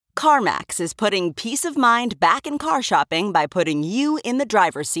CarMax is putting peace of mind back in car shopping by putting you in the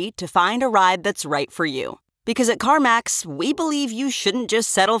driver's seat to find a ride that's right for you. Because at CarMax, we believe you shouldn't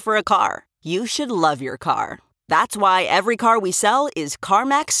just settle for a car. You should love your car. That's why every car we sell is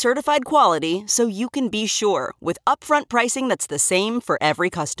CarMax certified quality, so you can be sure with upfront pricing that's the same for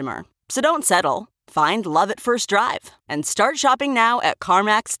every customer. So don't settle. Find love at first drive and start shopping now at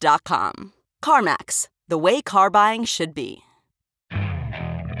CarMax.com. CarMax, the way car buying should be.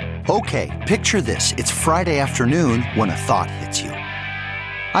 Okay, picture this. It's Friday afternoon when a thought hits you.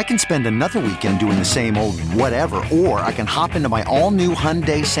 I can spend another weekend doing the same old whatever, or I can hop into my all-new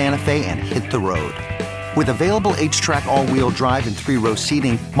Hyundai Santa Fe and hit the road. With available H-Track all-wheel drive and 3-row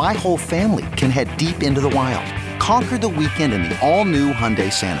seating, my whole family can head deep into the wild. Conquer the weekend in the all-new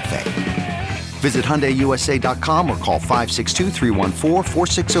Hyundai Santa Fe. Visit HyundaiUSA.com or call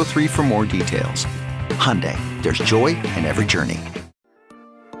 562-314-4603 for more details. Hyundai, there's joy in every journey.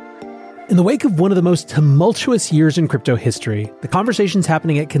 In the wake of one of the most tumultuous years in crypto history, the conversations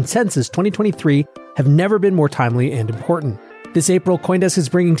happening at Consensus 2023 have never been more timely and important. This April, CoinDesk is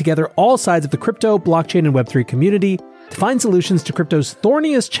bringing together all sides of the crypto, blockchain, and Web3 community to find solutions to crypto's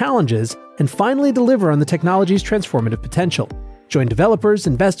thorniest challenges and finally deliver on the technology's transformative potential. Join developers,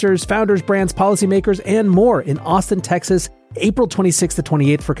 investors, founders, brands, policymakers, and more in Austin, Texas, April 26th to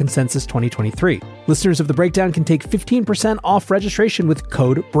 28th for Consensus 2023. Listeners of The Breakdown can take 15% off registration with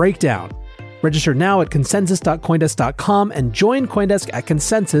code BREAKDOWN. Register now at consensus.coindesk.com and join CoinDesk at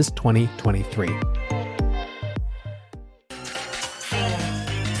Consensus 2023.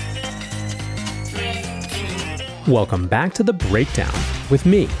 Welcome back to The Breakdown with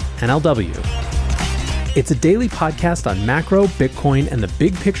me, NLW. It's a daily podcast on macro, Bitcoin, and the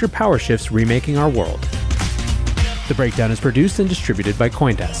big picture power shifts remaking our world. The Breakdown is produced and distributed by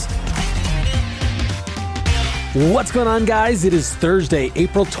CoinDesk. What's going on, guys? It is Thursday,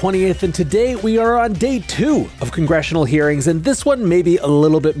 April 20th, and today we are on day 2 of congressional hearings, and this one may be a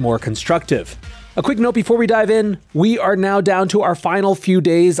little bit more constructive. A quick note before we dive in, we are now down to our final few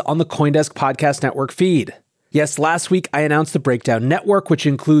days on the CoinDesk Podcast Network feed. Yes, last week I announced the Breakdown Network, which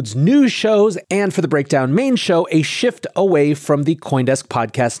includes news shows, and for the Breakdown main show, a shift away from the CoinDesk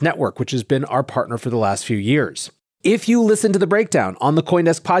Podcast Network, which has been our partner for the last few years. If you listen to the Breakdown on the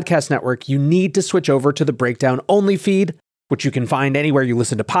CoinDesk Podcast Network, you need to switch over to the Breakdown Only feed, which you can find anywhere you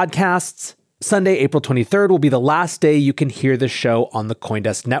listen to podcasts. Sunday, April 23rd will be the last day you can hear the show on the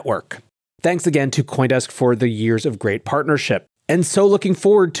CoinDesk Network. Thanks again to CoinDesk for the years of great partnership, and so looking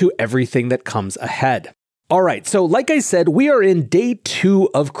forward to everything that comes ahead. All right, so like I said, we are in day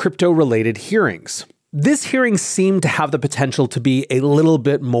 2 of crypto-related hearings. This hearing seemed to have the potential to be a little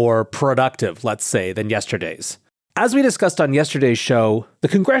bit more productive, let's say, than yesterday's. As we discussed on yesterday's show, the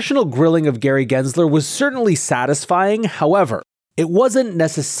congressional grilling of Gary Gensler was certainly satisfying. However, it wasn't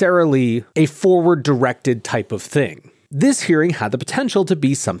necessarily a forward-directed type of thing. This hearing had the potential to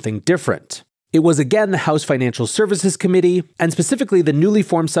be something different. It was again the House Financial Services Committee, and specifically the newly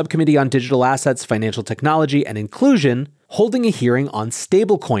formed Subcommittee on Digital Assets, Financial Technology, and Inclusion, holding a hearing on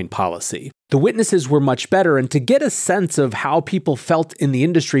stablecoin policy. The witnesses were much better, and to get a sense of how people felt in the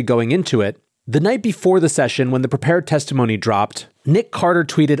industry going into it, the night before the session, when the prepared testimony dropped, Nick Carter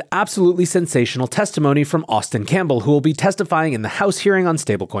tweeted absolutely sensational testimony from Austin Campbell, who will be testifying in the House hearing on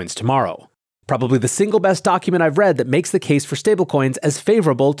stablecoins tomorrow. Probably the single best document I've read that makes the case for stablecoins as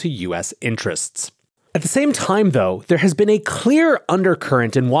favorable to U.S. interests. At the same time, though, there has been a clear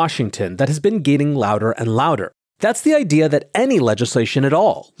undercurrent in Washington that has been getting louder and louder. That's the idea that any legislation at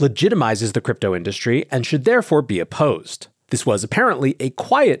all legitimizes the crypto industry and should therefore be opposed. This was apparently a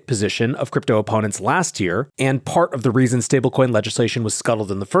quiet position of crypto opponents last year, and part of the reason stablecoin legislation was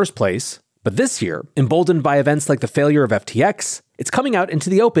scuttled in the first place. But this year, emboldened by events like the failure of FTX, it's coming out into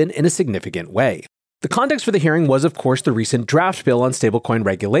the open in a significant way. The context for the hearing was, of course, the recent draft bill on stablecoin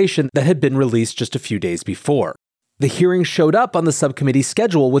regulation that had been released just a few days before. The hearing showed up on the subcommittee's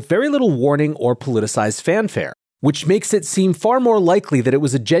schedule with very little warning or politicized fanfare, which makes it seem far more likely that it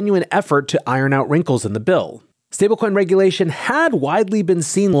was a genuine effort to iron out wrinkles in the bill. Stablecoin regulation had widely been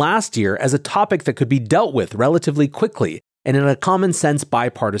seen last year as a topic that could be dealt with relatively quickly and in a common sense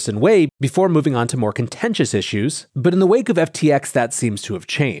bipartisan way before moving on to more contentious issues, but in the wake of FTX that seems to have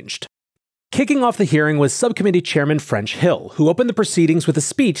changed. Kicking off the hearing was Subcommittee Chairman French Hill, who opened the proceedings with a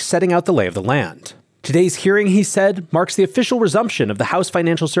speech setting out the lay of the land. Today's hearing, he said, marks the official resumption of the House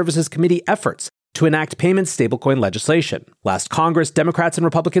Financial Services Committee efforts to enact payment stablecoin legislation. Last Congress, Democrats and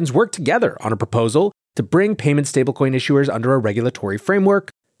Republicans worked together on a proposal to bring payment stablecoin issuers under a regulatory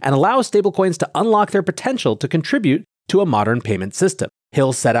framework and allow stablecoins to unlock their potential to contribute to a modern payment system.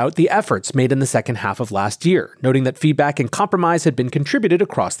 Hill set out the efforts made in the second half of last year, noting that feedback and compromise had been contributed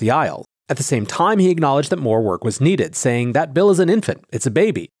across the aisle. At the same time, he acknowledged that more work was needed, saying that bill is an infant, it's a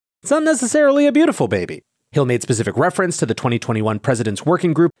baby. It's not necessarily a beautiful baby. Hill made specific reference to the 2021 President's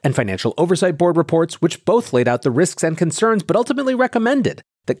Working Group and Financial Oversight Board reports, which both laid out the risks and concerns but ultimately recommended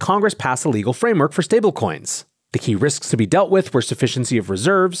that Congress pass a legal framework for stablecoins. The key risks to be dealt with were sufficiency of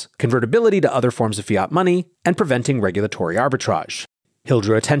reserves, convertibility to other forms of fiat money, and preventing regulatory arbitrage. Hill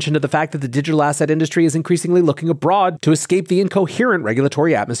drew attention to the fact that the digital asset industry is increasingly looking abroad to escape the incoherent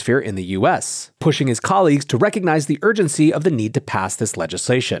regulatory atmosphere in the US, pushing his colleagues to recognize the urgency of the need to pass this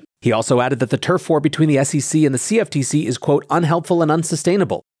legislation. He also added that the turf war between the SEC and the CFTC is, quote, unhelpful and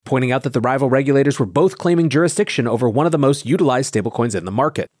unsustainable, pointing out that the rival regulators were both claiming jurisdiction over one of the most utilized stablecoins in the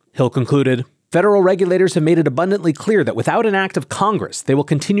market. Hill concluded, federal regulators have made it abundantly clear that without an act of Congress, they will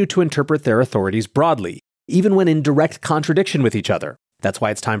continue to interpret their authorities broadly, even when in direct contradiction with each other. That's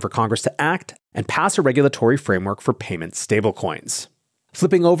why it's time for Congress to act and pass a regulatory framework for payment stablecoins.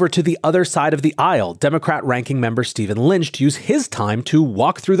 Flipping over to the other side of the aisle, Democrat ranking member Stephen Lynch used his time to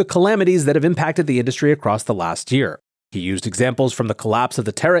walk through the calamities that have impacted the industry across the last year. He used examples from the collapse of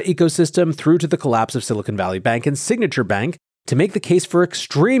the Terra ecosystem through to the collapse of Silicon Valley Bank and Signature Bank to make the case for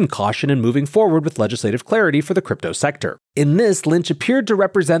extreme caution in moving forward with legislative clarity for the crypto sector. In this, Lynch appeared to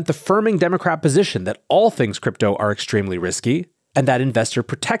represent the firming Democrat position that all things crypto are extremely risky, and that investor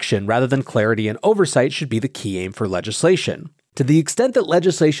protection rather than clarity and oversight should be the key aim for legislation, to the extent that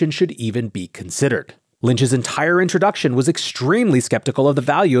legislation should even be considered. Lynch's entire introduction was extremely skeptical of the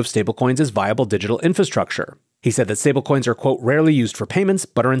value of stablecoins as viable digital infrastructure. He said that stablecoins are, quote, rarely used for payments,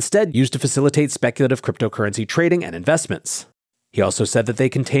 but are instead used to facilitate speculative cryptocurrency trading and investments. He also said that they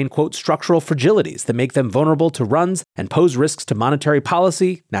contain, quote, structural fragilities that make them vulnerable to runs and pose risks to monetary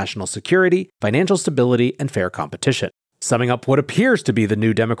policy, national security, financial stability, and fair competition. Summing up what appears to be the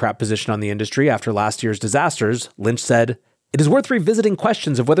new Democrat position on the industry after last year's disasters, Lynch said, it is worth revisiting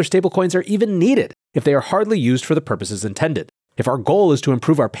questions of whether stablecoins are even needed if they are hardly used for the purposes intended. If our goal is to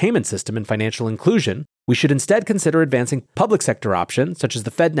improve our payment system and financial inclusion, we should instead consider advancing public sector options such as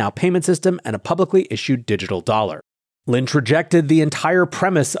the FedNow payment system and a publicly issued digital dollar. Lynch rejected the entire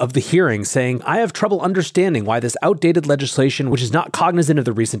premise of the hearing, saying, I have trouble understanding why this outdated legislation, which is not cognizant of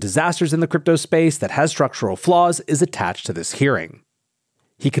the recent disasters in the crypto space that has structural flaws, is attached to this hearing.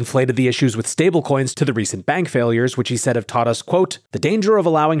 He conflated the issues with stablecoins to the recent bank failures, which he said have taught us, quote, the danger of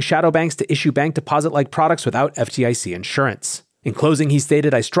allowing shadow banks to issue bank deposit-like products without FDIC insurance. In closing, he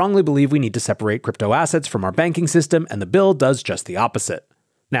stated, I strongly believe we need to separate crypto assets from our banking system, and the bill does just the opposite.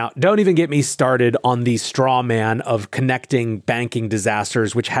 Now, don't even get me started on the straw man of connecting banking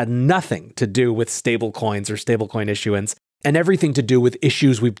disasters, which had nothing to do with stablecoins or stablecoin issuance, and everything to do with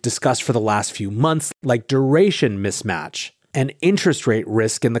issues we've discussed for the last few months, like duration mismatch and interest rate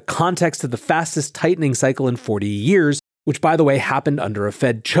risk in the context of the fastest tightening cycle in 40 years, which, by the way, happened under a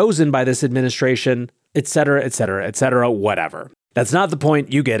Fed chosen by this administration, etc., etc., etc., whatever. That's not the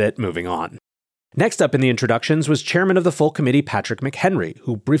point. You get it. Moving on. Next up in the introductions was Chairman of the Full Committee Patrick McHenry,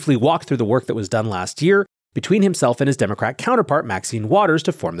 who briefly walked through the work that was done last year between himself and his Democrat counterpart Maxine Waters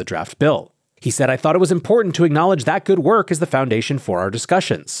to form the draft bill. He said, I thought it was important to acknowledge that good work as the foundation for our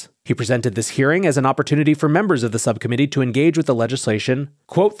discussions. He presented this hearing as an opportunity for members of the subcommittee to engage with the legislation,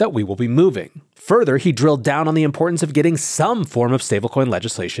 quote, that we will be moving. Further, he drilled down on the importance of getting some form of stablecoin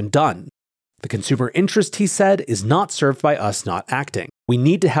legislation done. The consumer interest, he said, is not served by us not acting. We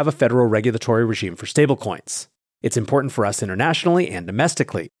need to have a federal regulatory regime for stablecoins. It's important for us internationally and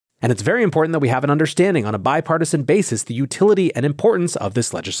domestically. And it's very important that we have an understanding on a bipartisan basis the utility and importance of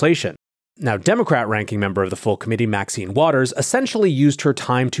this legislation. Now, Democrat ranking member of the full committee, Maxine Waters, essentially used her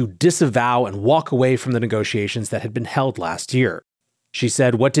time to disavow and walk away from the negotiations that had been held last year. She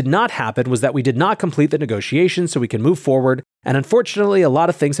said, what did not happen was that we did not complete the negotiations so we can move forward, and unfortunately, a lot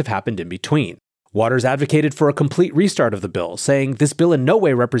of things have happened in between. Waters advocated for a complete restart of the bill, saying this bill in no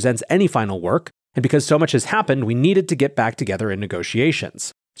way represents any final work, and because so much has happened, we needed to get back together in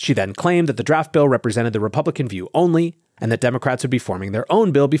negotiations. She then claimed that the draft bill represented the Republican view only, and that Democrats would be forming their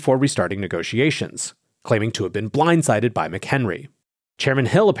own bill before restarting negotiations, claiming to have been blindsided by McHenry. Chairman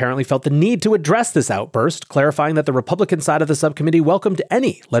Hill apparently felt the need to address this outburst, clarifying that the Republican side of the subcommittee welcomed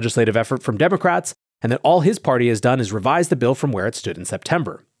any legislative effort from Democrats, and that all his party has done is revise the bill from where it stood in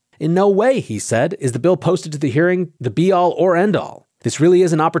September. In no way, he said, is the bill posted to the hearing the be-all or end-all. This really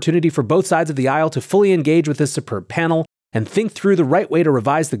is an opportunity for both sides of the aisle to fully engage with this superb panel and think through the right way to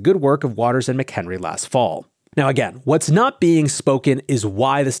revise the good work of Waters and McHenry last fall. Now again, what's not being spoken is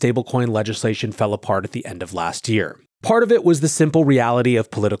why the stablecoin legislation fell apart at the end of last year. Part of it was the simple reality of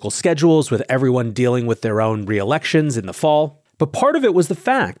political schedules with everyone dealing with their own re-elections in the fall. But part of it was the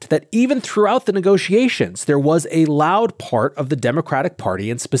fact that even throughout the negotiations, there was a loud part of the Democratic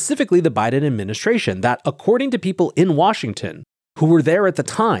Party and specifically the Biden administration that, according to people in Washington who were there at the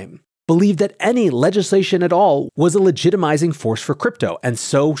time, believed that any legislation at all was a legitimizing force for crypto and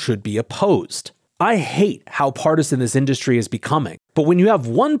so should be opposed. I hate how partisan this industry is becoming, but when you have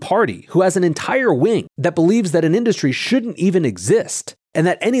one party who has an entire wing that believes that an industry shouldn't even exist and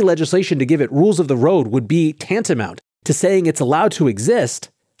that any legislation to give it rules of the road would be tantamount to saying it's allowed to exist,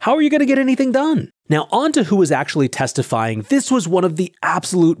 how are you going to get anything done? Now, on to who was actually testifying. This was one of the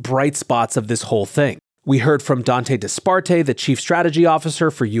absolute bright spots of this whole thing. We heard from Dante Disparte, the Chief Strategy Officer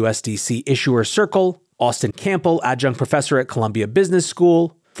for USDC Issuer Circle, Austin Campbell, Adjunct Professor at Columbia Business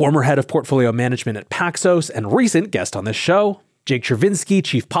School, former Head of Portfolio Management at Paxos, and recent guest on this show, Jake Chervinsky,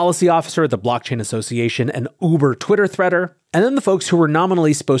 Chief Policy Officer at the Blockchain Association and Uber Twitter threader, and then the folks who were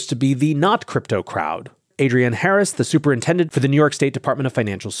nominally supposed to be the not crypto crowd. Adrienne Harris, the superintendent for the New York State Department of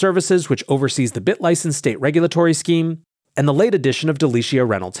Financial Services, which oversees the BitLicense state regulatory scheme, and the late addition of Delicia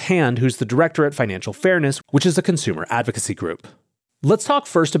Reynolds-Hand, who's the director at Financial Fairness, which is a consumer advocacy group. Let's talk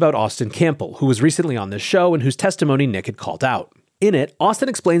first about Austin Campbell, who was recently on this show and whose testimony Nick had called out. In it, Austin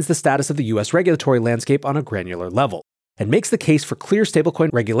explains the status of the U.S. regulatory landscape on a granular level, and makes the case for clear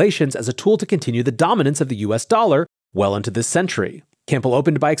stablecoin regulations as a tool to continue the dominance of the U.S. dollar well into this century. Campbell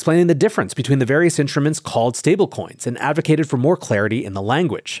opened by explaining the difference between the various instruments called stablecoins and advocated for more clarity in the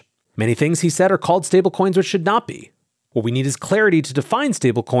language. Many things, he said, are called stablecoins which should not be. What we need is clarity to define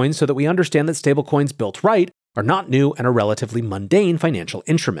stablecoins so that we understand that stablecoins built right are not new and are relatively mundane financial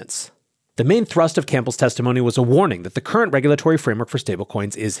instruments. The main thrust of Campbell's testimony was a warning that the current regulatory framework for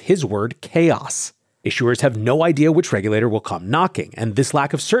stablecoins is, his word, chaos. Issuers have no idea which regulator will come knocking, and this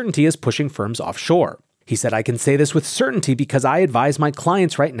lack of certainty is pushing firms offshore. He said, I can say this with certainty because I advise my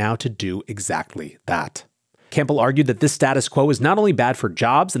clients right now to do exactly that. Campbell argued that this status quo is not only bad for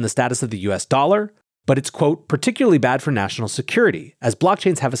jobs and the status of the US dollar, but it's, quote, particularly bad for national security, as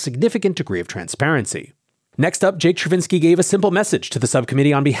blockchains have a significant degree of transparency. Next up, Jake Chervinsky gave a simple message to the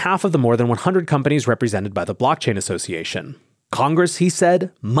subcommittee on behalf of the more than 100 companies represented by the Blockchain Association. Congress, he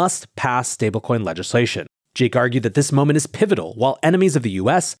said, must pass stablecoin legislation. Jake argued that this moment is pivotal while enemies of the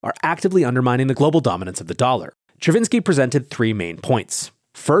US are actively undermining the global dominance of the dollar. Chervinsky presented three main points.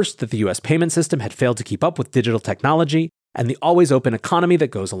 First, that the US payment system had failed to keep up with digital technology and the always open economy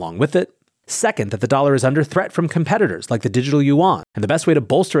that goes along with it. Second, that the dollar is under threat from competitors like the digital yuan, and the best way to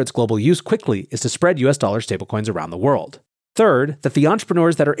bolster its global use quickly is to spread US dollar stablecoins around the world. Third, that the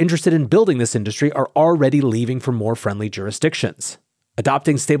entrepreneurs that are interested in building this industry are already leaving for more friendly jurisdictions.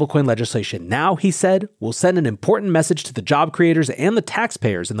 Adopting stablecoin legislation now, he said, will send an important message to the job creators and the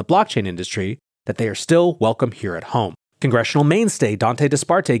taxpayers in the blockchain industry that they are still welcome here at home. Congressional mainstay Dante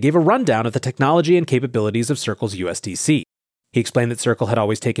Disparte gave a rundown of the technology and capabilities of Circle's USDC. He explained that Circle had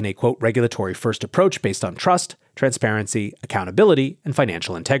always taken a, quote, regulatory-first approach based on trust, transparency, accountability, and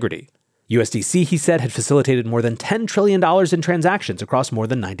financial integrity. USDC, he said, had facilitated more than $10 trillion in transactions across more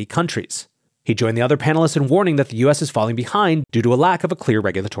than 90 countries. He joined the other panelists in warning that the U.S. is falling behind due to a lack of a clear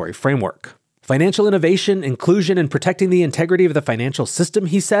regulatory framework. Financial innovation, inclusion, and protecting the integrity of the financial system,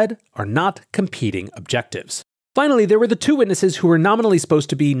 he said, are not competing objectives. Finally, there were the two witnesses who were nominally supposed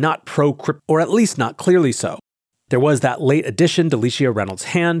to be not pro-crypto, or at least not clearly so. There was that late addition, Delicia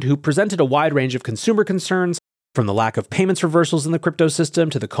Reynolds-Hand, who presented a wide range of consumer concerns, from the lack of payments reversals in the crypto system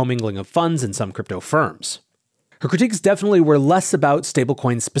to the commingling of funds in some crypto firms. Her critiques definitely were less about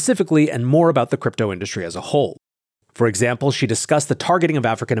stablecoins specifically and more about the crypto industry as a whole. For example, she discussed the targeting of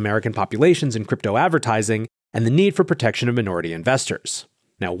African American populations in crypto advertising and the need for protection of minority investors.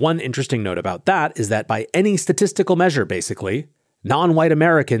 Now, one interesting note about that is that by any statistical measure, basically, non-white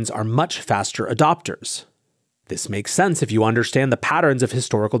Americans are much faster adopters. This makes sense if you understand the patterns of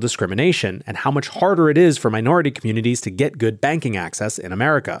historical discrimination and how much harder it is for minority communities to get good banking access in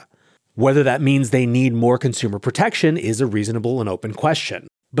America. Whether that means they need more consumer protection is a reasonable and open question.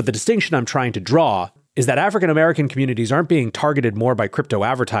 But the distinction I'm trying to draw is that African American communities aren't being targeted more by crypto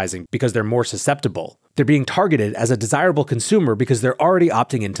advertising because they're more susceptible. They're being targeted as a desirable consumer because they're already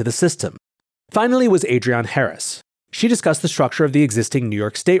opting into the system. Finally was Adrienne Harris. She discussed the structure of the existing New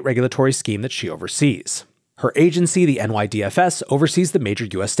York State regulatory scheme that she oversees. Her agency, the NYDFS, oversees the major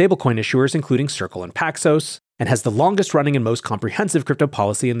US stablecoin issuers, including Circle and Paxos, and has the longest running and most comprehensive crypto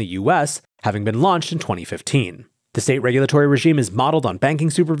policy in the US, having been launched in 2015. The state regulatory regime is modeled on banking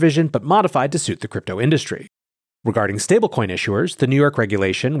supervision, but modified to suit the crypto industry. Regarding stablecoin issuers, the New York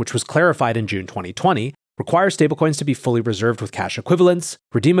regulation, which was clarified in June 2020, requires stablecoins to be fully reserved with cash equivalents,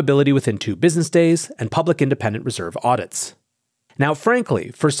 redeemability within 2 business days, and public independent reserve audits. Now,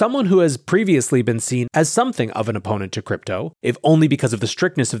 frankly, for someone who has previously been seen as something of an opponent to crypto, if only because of the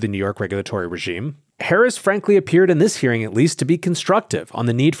strictness of the New York regulatory regime, Harris frankly appeared in this hearing at least to be constructive on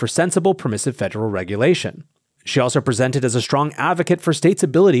the need for sensible, permissive federal regulation. She also presented as a strong advocate for states'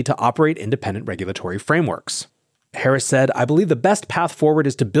 ability to operate independent regulatory frameworks. Harris said, "I believe the best path forward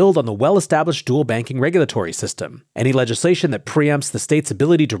is to build on the well-established dual banking regulatory system. Any legislation that preempts the state's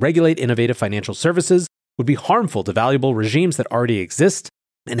ability to regulate innovative financial services would be harmful to valuable regimes that already exist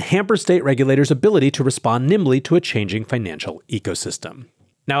and hamper state regulators' ability to respond nimbly to a changing financial ecosystem."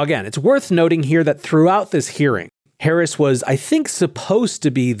 Now again, it's worth noting here that throughout this hearing, Harris was, I think, supposed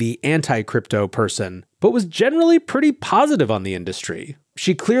to be the anti-crypto person, but was generally pretty positive on the industry.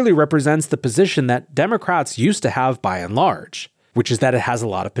 She clearly represents the position that Democrats used to have by and large, which is that it has a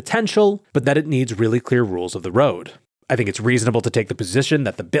lot of potential, but that it needs really clear rules of the road. I think it's reasonable to take the position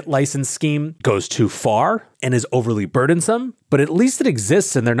that the bit license scheme goes too far and is overly burdensome, but at least it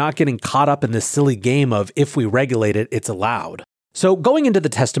exists and they're not getting caught up in this silly game of if we regulate it, it's allowed. So going into the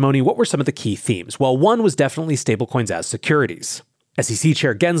testimony, what were some of the key themes? Well, one was definitely stablecoins as securities. SEC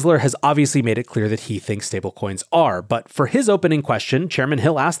Chair Gensler has obviously made it clear that he thinks stablecoins are, but for his opening question, Chairman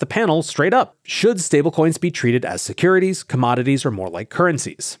Hill asked the panel straight up, should stablecoins be treated as securities, commodities, or more like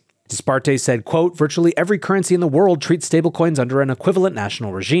currencies? Disparte said, quote, virtually every currency in the world treats stablecoins under an equivalent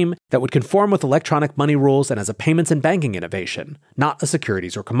national regime that would conform with electronic money rules and as a payments and banking innovation, not a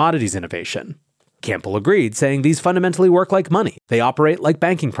securities or commodities innovation. Campbell agreed, saying these fundamentally work like money. They operate like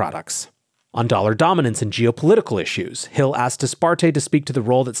banking products. On dollar dominance and geopolitical issues, Hill asked Disparte to speak to the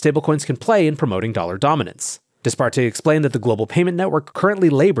role that stablecoins can play in promoting dollar dominance. Disparte explained that the global payment network currently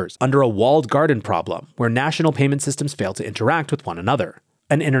labors under a walled garden problem, where national payment systems fail to interact with one another.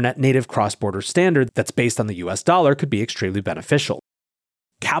 An internet-native cross-border standard that's based on the US dollar could be extremely beneficial.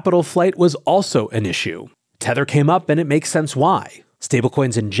 Capital flight was also an issue. Tether came up, and it makes sense why.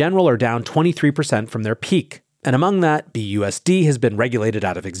 Stablecoins in general are down 23% from their peak. And among that, BUSD has been regulated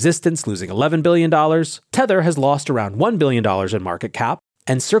out of existence, losing $11 billion. Tether has lost around $1 billion in market cap.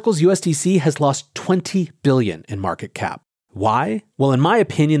 And Circle's USDC has lost $20 billion in market cap. Why? Well, in my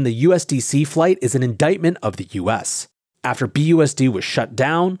opinion, the USDC flight is an indictment of the US. After BUSD was shut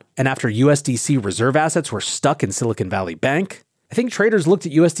down, and after USDC reserve assets were stuck in Silicon Valley Bank, I think traders looked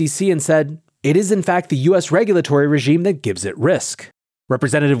at USDC and said, it is in fact the US regulatory regime that gives it risk.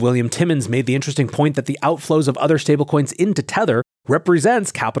 Representative William Timmons made the interesting point that the outflows of other stablecoins into Tether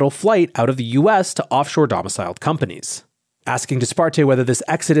represents capital flight out of the US to offshore domiciled companies. Asking Disparte whether this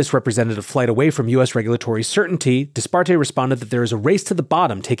exodus represented a flight away from US regulatory certainty, Disparte responded that there is a race to the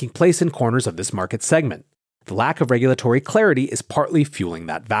bottom taking place in corners of this market segment. The lack of regulatory clarity is partly fueling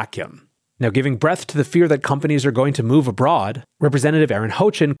that vacuum. Now, giving breath to the fear that companies are going to move abroad, Representative Aaron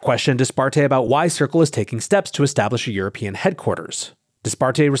Hochin questioned Disparte about why Circle is taking steps to establish a European headquarters.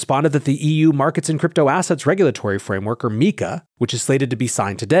 Disparte responded that the EU Markets in Crypto Assets Regulatory Framework, or MiCA, which is slated to be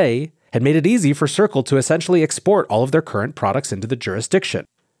signed today, had made it easy for Circle to essentially export all of their current products into the jurisdiction.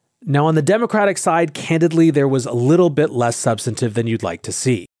 Now, on the Democratic side, candidly, there was a little bit less substantive than you'd like to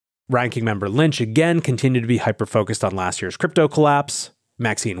see. Ranking Member Lynch again continued to be hyper-focused on last year's crypto collapse.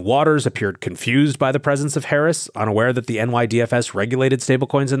 Maxine Waters appeared confused by the presence of Harris, unaware that the NYDFS regulated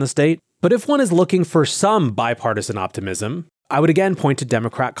stablecoins in the state. But if one is looking for some bipartisan optimism, I would again point to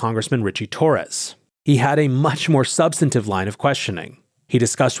Democrat Congressman Richie Torres. He had a much more substantive line of questioning. He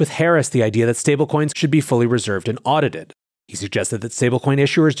discussed with Harris the idea that stablecoins should be fully reserved and audited. He suggested that stablecoin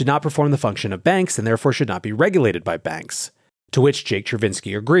issuers do not perform the function of banks and therefore should not be regulated by banks. To which Jake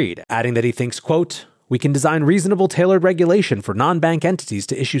Chervinsky agreed, adding that he thinks, quote, we can design reasonable tailored regulation for non-bank entities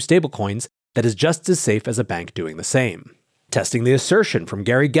to issue stablecoins that is just as safe as a bank doing the same. Testing the assertion from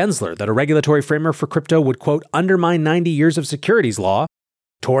Gary Gensler that a regulatory framework for crypto would, quote, undermine 90 years of securities law,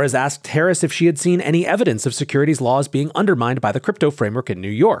 Torres asked Harris if she had seen any evidence of securities laws being undermined by the crypto framework in New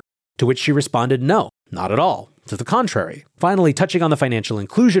York, to which she responded, no, not at all. To the contrary. Finally, touching on the financial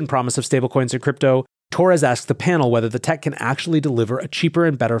inclusion promise of stablecoins and crypto, Torres asked the panel whether the tech can actually deliver a cheaper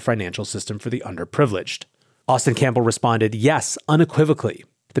and better financial system for the underprivileged. Austin Campbell responded, yes, unequivocally.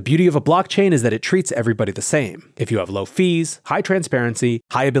 The beauty of a blockchain is that it treats everybody the same. If you have low fees, high transparency,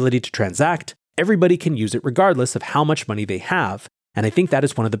 high ability to transact, everybody can use it regardless of how much money they have, and I think that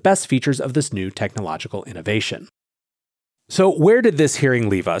is one of the best features of this new technological innovation. So where did this hearing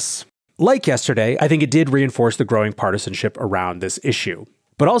leave us? Like yesterday, I think it did reinforce the growing partisanship around this issue.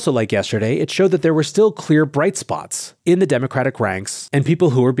 But also like yesterday, it showed that there were still clear bright spots in the Democratic ranks and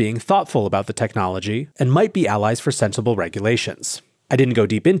people who were being thoughtful about the technology and might be allies for sensible regulations. I didn't go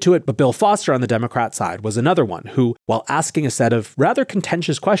deep into it, but Bill Foster on the Democrat side was another one who, while asking a set of rather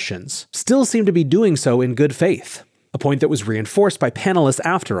contentious questions, still seemed to be doing so in good faith. a point that was reinforced by panelists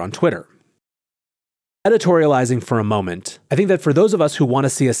after on Twitter. Editorializing for a moment, I think that for those of us who want to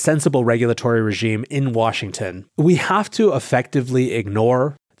see a sensible regulatory regime in Washington, we have to effectively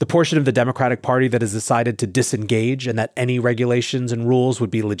ignore the portion of the Democratic Party that has decided to disengage and that any regulations and rules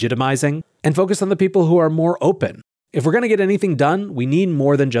would be legitimizing, and focus on the people who are more open. If we're going to get anything done, we need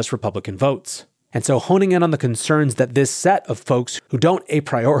more than just Republican votes. And so honing in on the concerns that this set of folks who don't a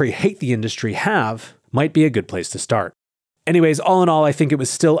priori hate the industry have might be a good place to start. Anyways, all in all, I think it was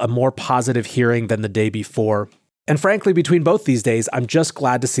still a more positive hearing than the day before. And frankly, between both these days, I'm just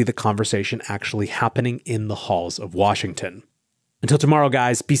glad to see the conversation actually happening in the halls of Washington. Until tomorrow,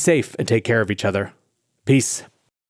 guys, be safe and take care of each other. Peace.